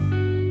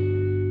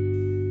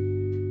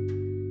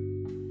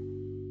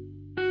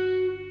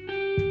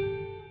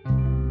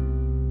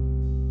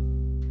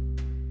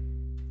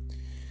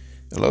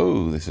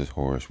Hello, this is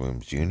Horace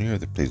Williams Jr. of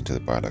the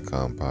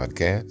PleasingToTheBar.com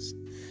podcast.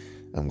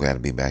 I'm glad to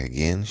be back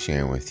again,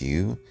 sharing with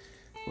you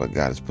what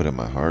God has put in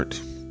my heart.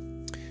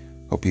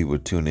 Hope you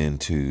would tune in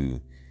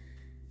to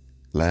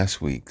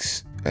last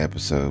week's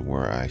episode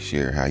where I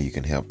share how you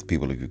can help the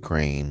people of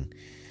Ukraine,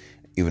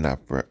 even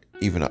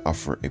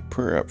offer a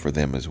prayer up for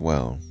them as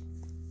well.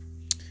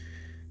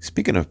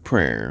 Speaking of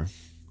prayer,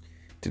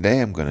 today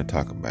I'm going to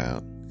talk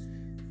about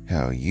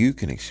how you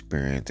can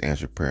experience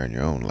answered prayer in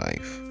your own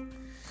life.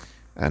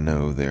 I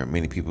know there are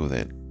many people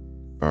that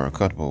are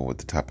uncomfortable with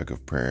the topic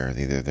of prayer.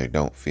 Either they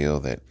don't feel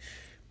that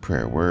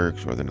prayer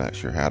works, or they're not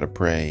sure how to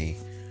pray,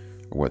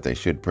 or what they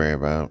should pray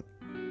about.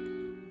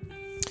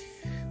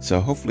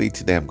 So hopefully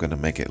today I'm going to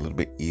make it a little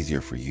bit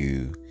easier for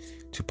you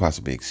to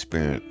possibly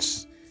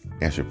experience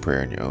answered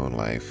prayer in your own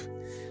life.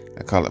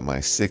 I call it my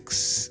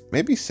 6,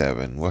 maybe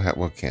 7,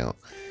 we'll count,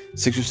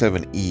 6 or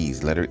 7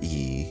 E's, letter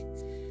E,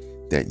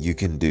 that you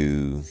can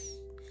do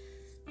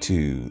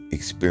to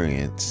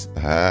experience,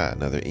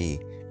 another E,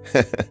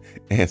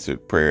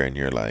 answered prayer in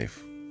your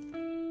life.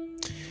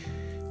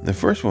 The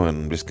first one,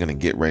 I'm just going to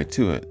get right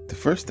to it. The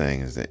first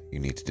thing is that you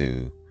need to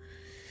do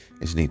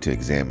is you need to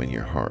examine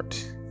your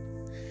heart.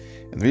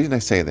 And the reason I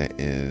say that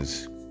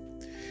is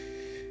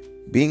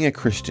being a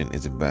Christian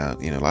is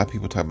about, a lot of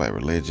people talk about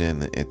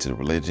religion. It's a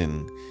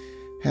religion.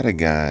 Had a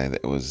guy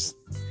that was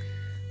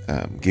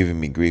giving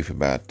me grief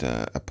about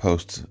a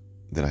post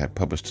that I had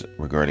published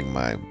regarding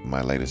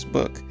my latest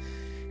book.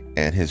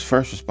 And his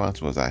first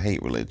response was, "I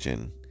hate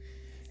religion."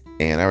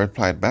 And I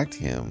replied back to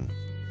him.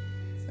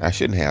 I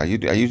shouldn't have.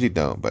 I usually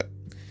don't, but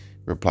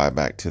reply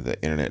back to the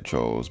internet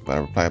trolls. But I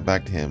replied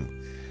back to him,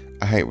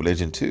 "I hate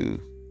religion too.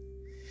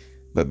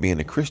 But being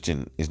a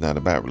Christian is not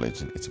about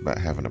religion. It's about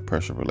having a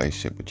personal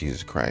relationship with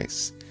Jesus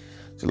Christ."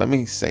 So let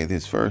me say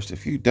this first.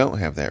 If you don't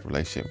have that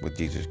relationship with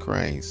Jesus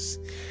Christ,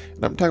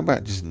 and I'm talking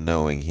about just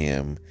knowing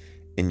him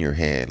in your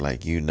head,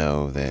 like you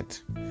know that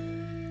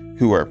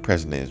who our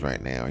president is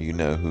right now, you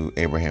know who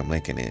Abraham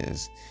Lincoln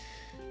is.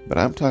 But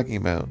I'm talking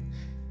about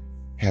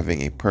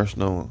having a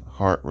personal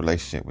heart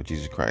relationship with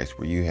Jesus Christ,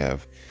 where you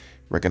have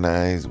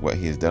recognized what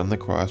he has done on the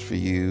cross for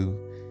you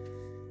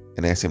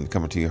and ask him to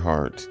come into your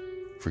heart,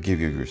 forgive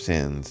you of your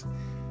sins,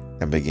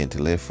 and begin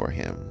to live for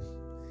him.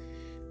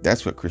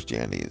 That's what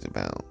Christianity is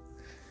about.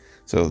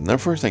 So the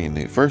first thing you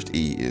do, first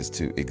E, is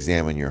to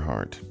examine your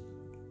heart.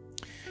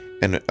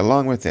 And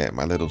along with that,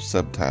 my little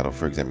subtitle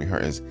for Examine Your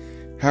Heart is,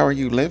 how are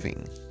you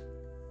living?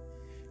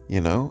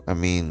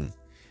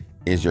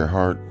 Is your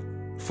heart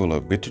full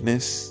of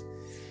bitterness?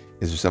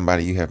 Is there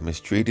somebody you have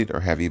mistreated, or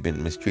have you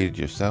been mistreated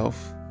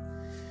yourself?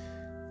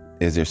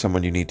 Is there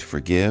someone you need to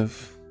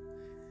forgive?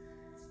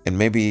 And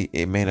maybe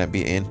it may not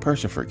be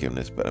in-person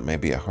forgiveness, but it may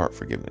be a heart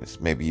forgiveness.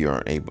 Maybe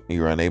you're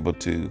unable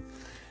to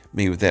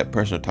meet with that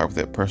person or talk with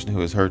that person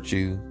who has hurt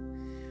you.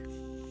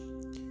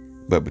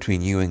 But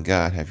between you and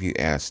God, have you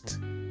asked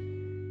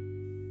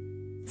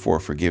for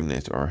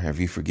forgiveness, or have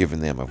you forgiven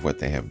them of what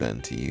they have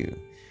done to you?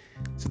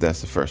 So that's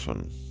the first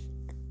one.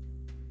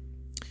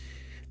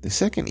 The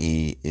second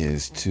E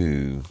is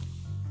to,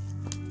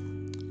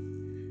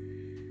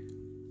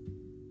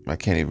 I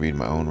can't even read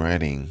my own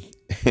writing.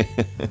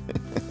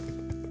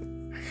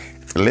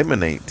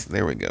 Eliminate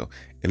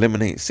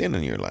sin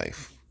in your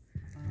life.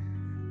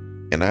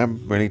 And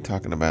I'm really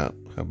talking about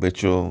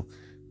habitual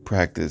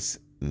practice,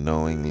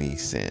 knowingly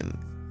sin.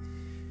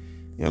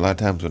 A lot of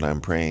times when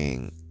I'm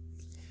praying,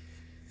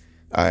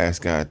 I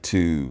ask God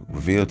to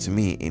reveal to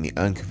me any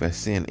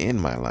unconfessed sin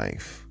in my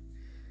life,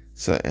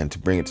 and to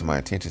bring it to my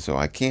attention so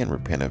I can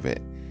repent of it.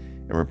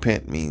 And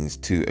repent means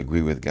to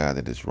agree with God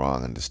that it's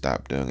wrong and to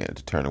stop doing it,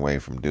 to turn away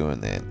from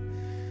doing that.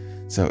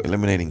 So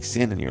eliminating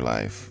sin in your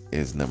life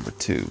is number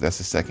 2. That's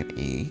the second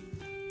E.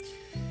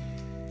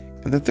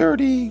 And the third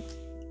E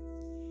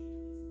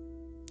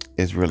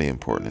is really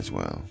important as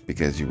well,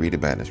 because you read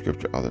about it in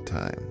Scripture all the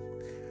time.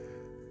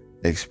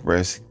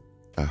 Express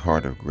a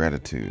heart of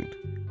gratitude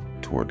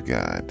toward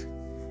God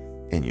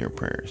in your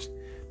prayers.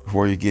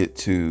 Before you get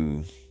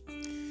to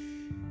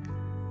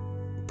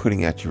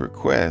putting out your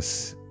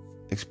requests,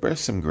 express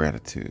some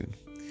gratitude.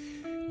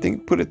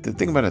 Think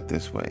about it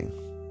this way.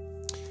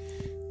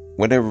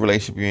 Whatever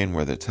relationship you're in,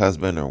 whether it's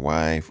husband or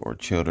wife or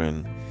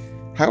children,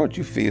 how would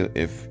you feel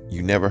if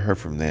you never heard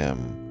from them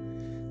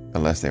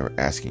unless they were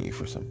asking you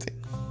for something?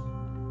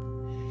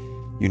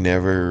 You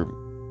never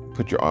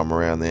put your arm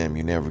around them.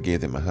 You never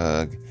gave them a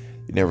hug.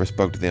 You never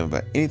spoke to them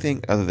about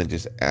anything other than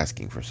just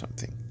asking for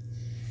something.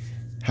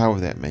 How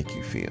would that make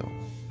you feel?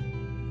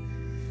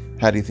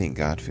 How do you think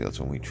God feels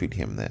when we treat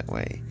him that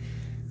way?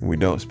 When we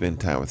don't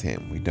spend time with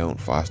him. We don't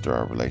foster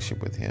our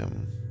relationship with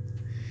him.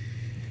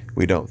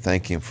 We don't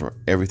thank him for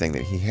everything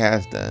that he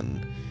has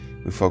done.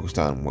 We focus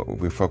on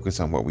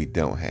what we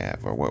don't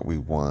have, or what we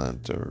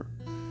want, or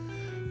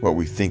what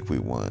we think we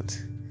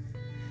want.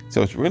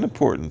 So it's really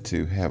important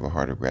to have a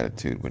heart of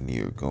gratitude when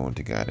you're going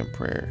to God in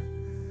prayer.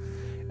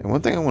 And one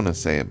thing I want to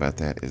say about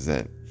that is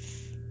that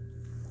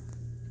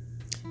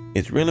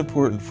it's really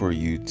important for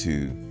you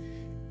to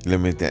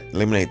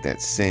eliminate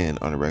that sin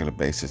on a regular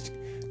basis.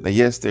 Now,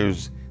 yes,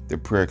 there's the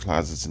prayer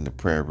closets and the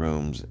prayer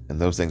rooms, and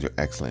those things are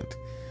excellent.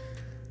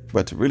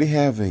 But to really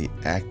have an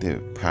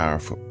active,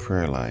 powerful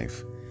prayer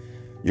life,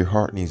 your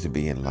heart needs to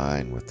be in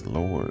line with the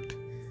Lord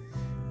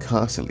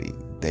constantly,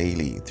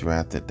 daily,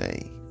 throughout the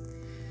day.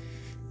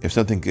 If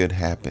something good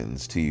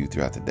happens to you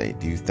throughout the day,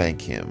 do you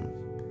thank Him?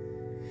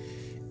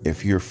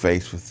 If you're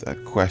faced with a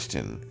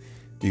question,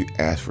 do you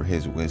ask for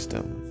His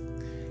wisdom?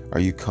 Are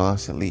you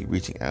constantly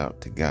reaching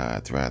out to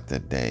God throughout the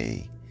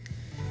day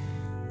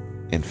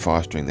and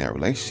fostering that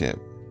relationship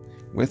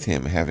with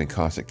Him, having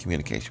constant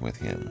communication with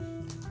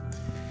Him?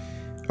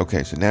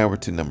 Okay, so now we're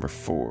to number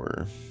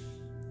 4.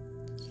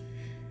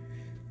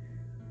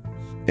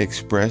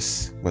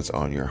 Express what's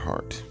on your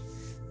heart.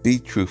 Be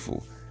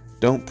truthful.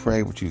 Don't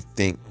pray what you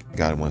think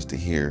God wants to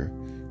hear.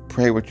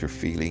 Pray what you're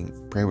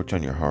feeling. Pray what's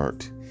on your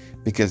heart.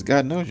 Because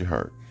God knows your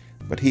heart.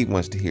 But He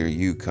wants to hear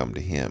you come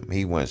to Him.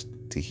 He wants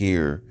to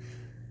hear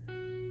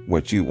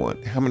what you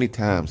want. How many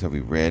times have we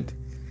read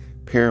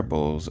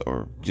parables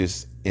or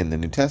just in the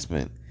New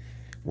Testament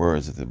where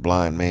is it the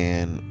blind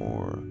man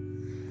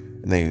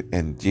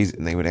Jesus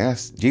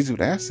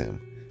would ask him,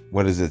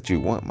 what is it you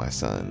want, my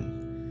son?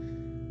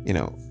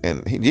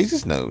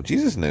 Jesus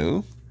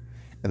knew.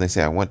 And they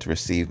say, I want to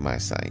receive my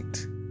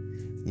sight.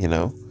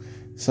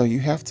 So you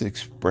have to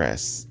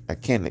express. I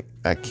can't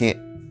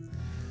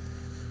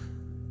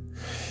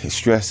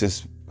stress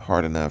this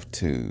hard enough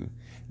to,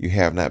 you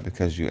have not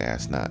because you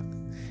ask not.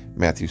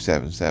 Matthew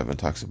 7:7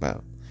 talks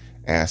about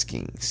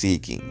asking,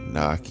 seeking,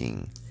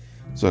 knocking.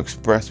 So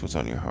express what's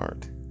on your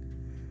heart.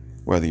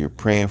 Whether you're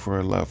praying for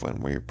a loved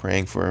one, whether you're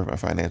praying for a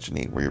financial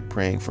need, whether you're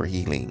praying for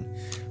healing,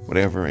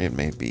 whatever it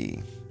may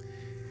be.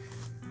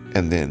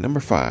 And then number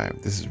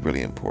 5, this is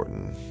really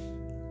important.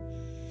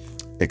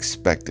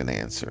 Expect an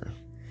answer.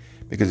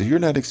 Because if you're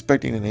not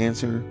expecting an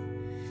answer,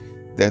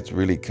 that's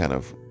really kind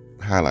of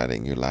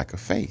highlighting your lack of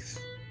faith.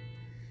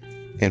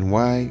 And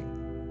why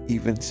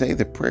even say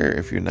the prayer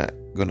if you're not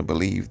going to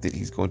believe that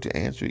He's going to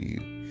answer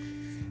you?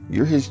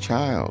 You're His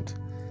child.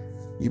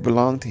 You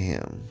belong to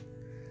Him.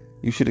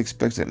 You should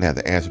expect it. Now,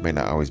 the answer may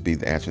not always be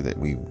the answer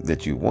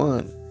that you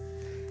want.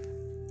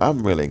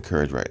 I'm really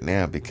encouraged right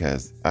now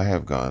because I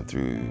have gone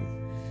through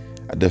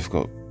a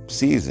difficult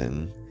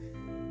season,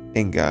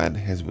 and God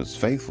was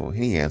faithful.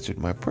 He answered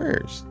my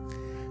prayers.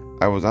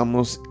 I was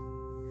almost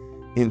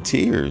in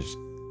tears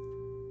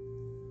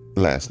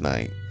last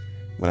night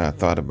when I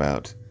thought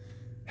about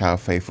how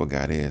faithful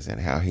God is and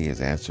how He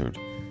has answered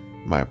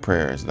my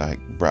prayers that I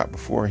brought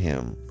before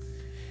Him.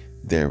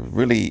 There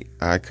really,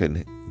 I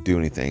couldn't do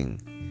anything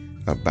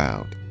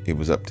about. It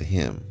was up to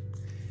Him.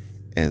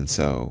 And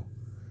so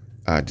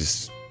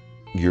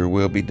your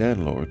will be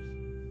done, Lord.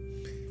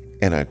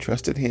 And I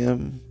trusted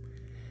Him.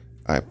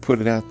 I put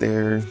it out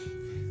there,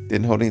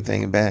 didn't hold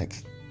anything back,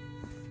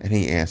 and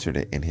He answered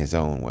it in His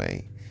own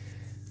way.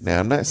 Now,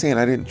 I'm not saying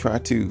I didn't try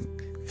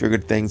to figure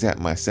things out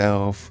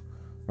myself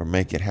or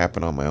make it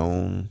happen on my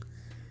own,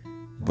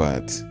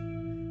 but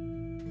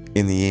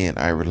in the end,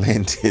 I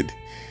relented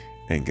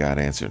and God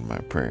answered my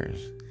prayers.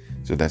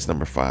 So that's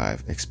number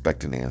 5,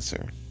 expect an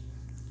answer.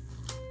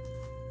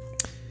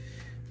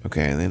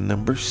 Okay, and then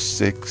number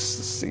 6, let's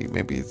see,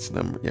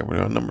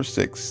 we're on number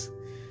 6.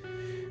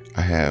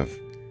 I have,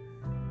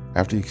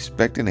 after you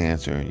expect an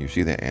answer and you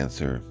see that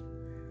answer,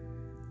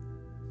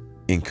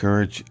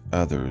 encourage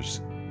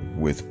others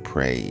with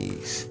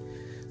praise.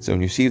 So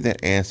when you see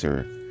that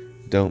answer,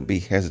 don't be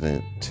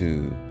hesitant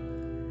to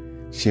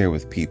share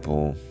with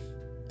people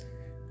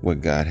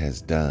what God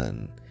has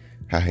done,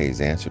 how He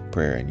has answered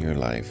prayer in your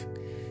life.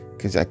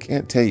 Because I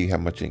can't tell you how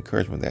much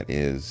encouragement that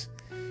is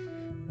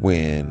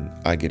when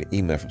I get an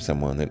email from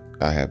someone that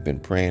I have been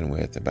praying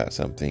with about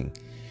something,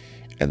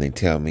 and they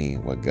tell me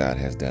what God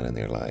has done in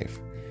their life.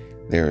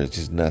 There is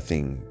just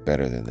nothing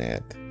better than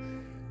that.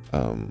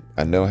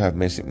 I know I've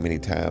mentioned it many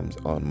times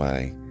on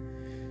my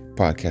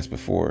podcast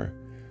before,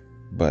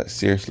 but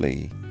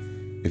seriously,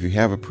 if you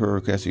have a prayer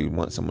request or you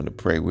want someone to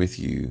pray with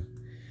you,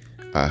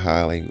 I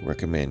highly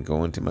recommend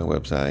going to my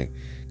website,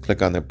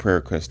 click on the prayer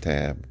request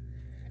tab,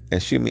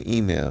 and shoot me an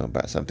email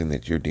about something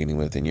that you're dealing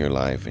with in your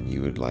life and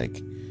you would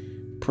like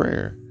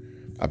prayer.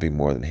 I'll be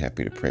more than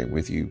happy to pray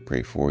with you,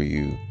 pray for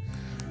you.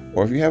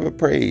 Or if you have a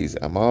praise,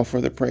 I'm all for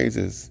the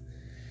praises.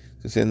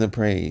 So send the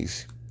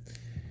praise.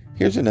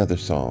 Here's another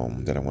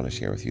psalm that I want to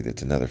share with you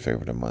that's another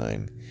favorite of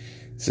mine.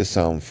 This is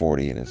Psalm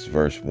 40 and it's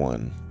verse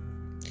 1.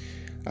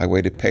 I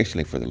waited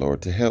patiently for the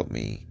Lord to help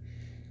me,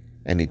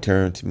 and He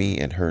turned to me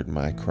and heard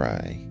my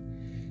cry.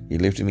 He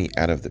lifted me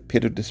out of the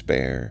pit of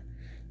despair,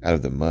 out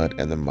of the mud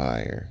and the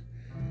mire.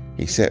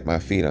 He set my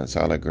feet on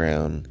solid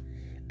ground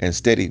and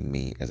steadied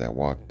me as I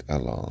walked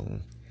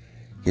along.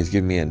 He has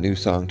given me a new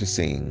song to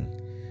sing,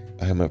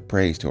 a hymn of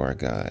praise to our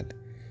God.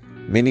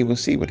 Many will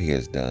see what He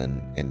has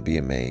done and be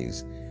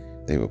amazed.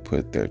 They will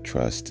put their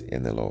trust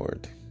in the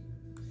Lord.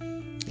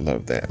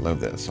 Love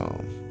that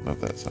song. Love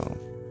that song.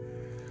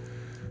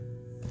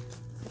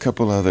 A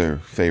couple other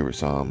favorite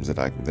psalms that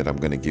I'm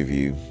going to give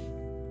you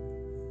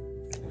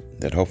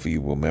that hopefully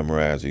you will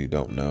memorize or you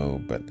don't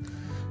know, but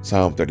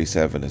Psalm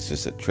 37 is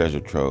just a treasure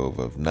trove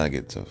of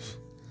nuggets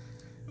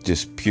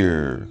just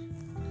pure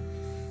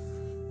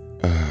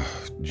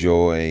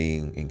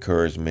joy,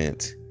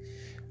 encouragement.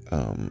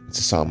 It's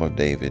a Psalm of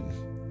David,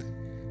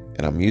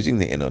 and I'm using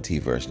the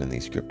NLT version in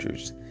these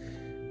scriptures.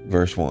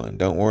 Verse 1,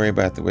 don't worry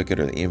about the wicked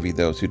or the envy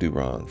those who do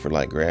wrong, for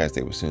like grass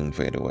they will soon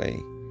fade away.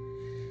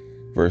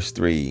 Verse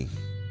 3,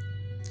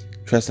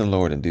 trust in the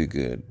Lord and do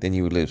good, then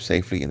you will live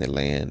safely in the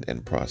land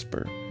and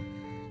prosper.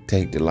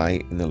 Take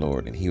delight in the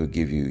Lord, and he will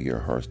give you your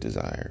heart's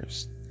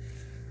desires.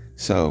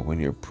 So when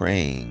you're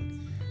praying,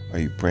 are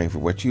you praying for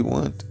what you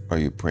want, or are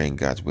you praying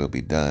God's will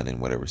be done in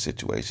whatever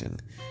situation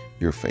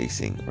you're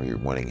facing, or you're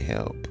wanting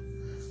help,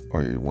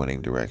 or you're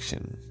wanting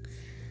direction?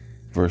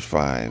 Verse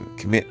 5,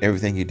 commit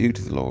everything you do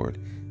to the Lord.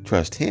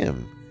 Trust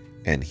him,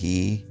 and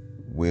he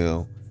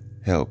will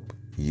help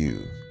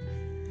you.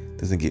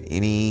 Doesn't get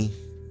any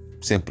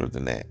simpler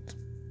than that.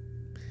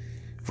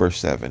 Verse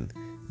 7,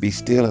 be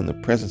still in the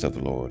presence of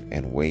the Lord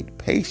and wait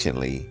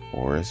patiently,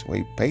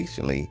 wait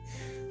patiently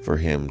for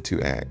him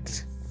to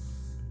act.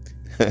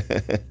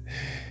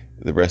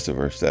 The rest of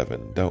verse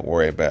 7, don't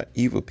worry about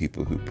evil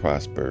people who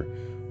prosper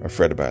or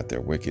fret about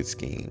their wicked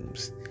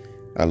schemes.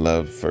 I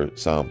love for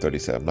Psalm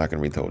 37. I'm not going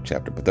to read the whole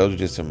chapter, but those are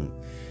just some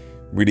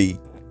really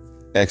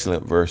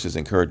excellent verses,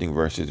 encouraging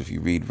verses. If you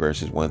read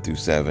verses 1 through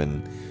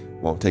 7,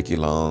 won't take you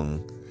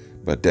long,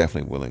 but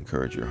definitely will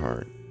encourage your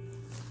heart.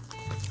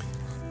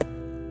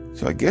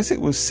 So I guess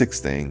it was 6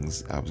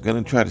 things. I was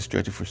going to try to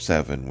stretch it for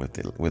 7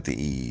 with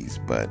the ease,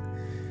 but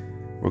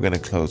we're going to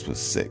close with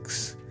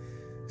 6.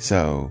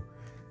 So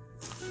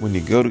when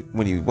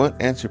you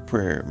want answered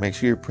prayer, make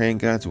sure you're praying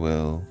God's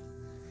will.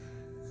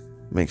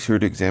 Make sure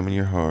to examine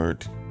your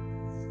heart.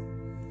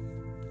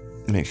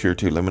 Make sure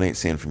to eliminate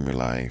sin from your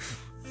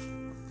life.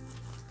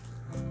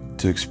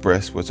 To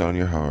express what's on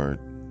your heart.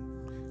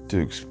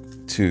 To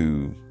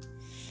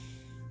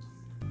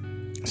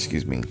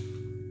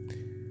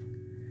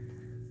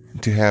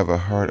have a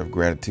heart of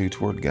gratitude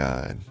toward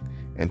God,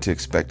 and to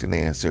expect an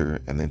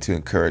answer, and then to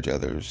encourage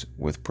others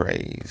with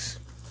praise.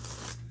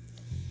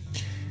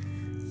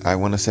 I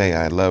want to say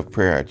I love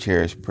prayer. I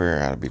cherish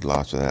prayer. I'd be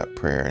lost without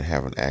prayer and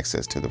having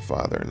access to the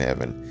Father in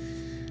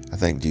heaven. I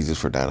thank Jesus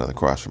for dying on the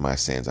cross for my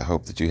sins. I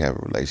hope that you have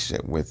a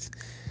relationship with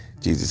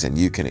Jesus and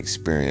you can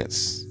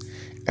experience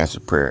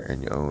answered prayer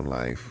in your own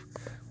life.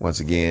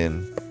 Once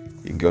again,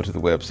 you can go to the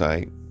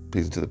website,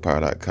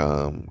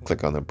 pleasingtothepower.com,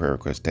 click on the prayer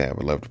request tab.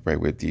 I'd love to pray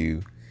with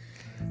you.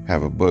 I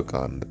have a book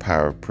on the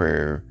power of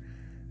prayer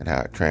and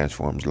how it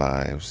transforms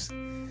lives.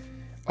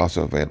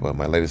 Also available,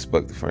 my latest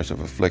book, The Furnace of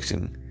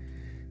Affliction,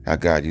 How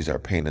God Used Our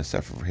Pain and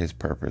Suffering for His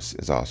Purpose,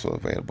 is also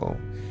available.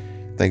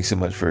 Thank you so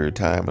much for your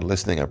time and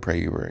listening. I pray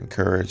you were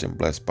encouraged and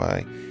blessed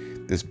by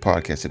this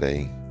podcast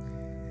today.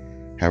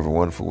 Have a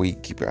wonderful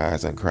week. Keep your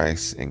eyes on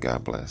Christ, and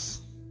God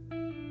bless.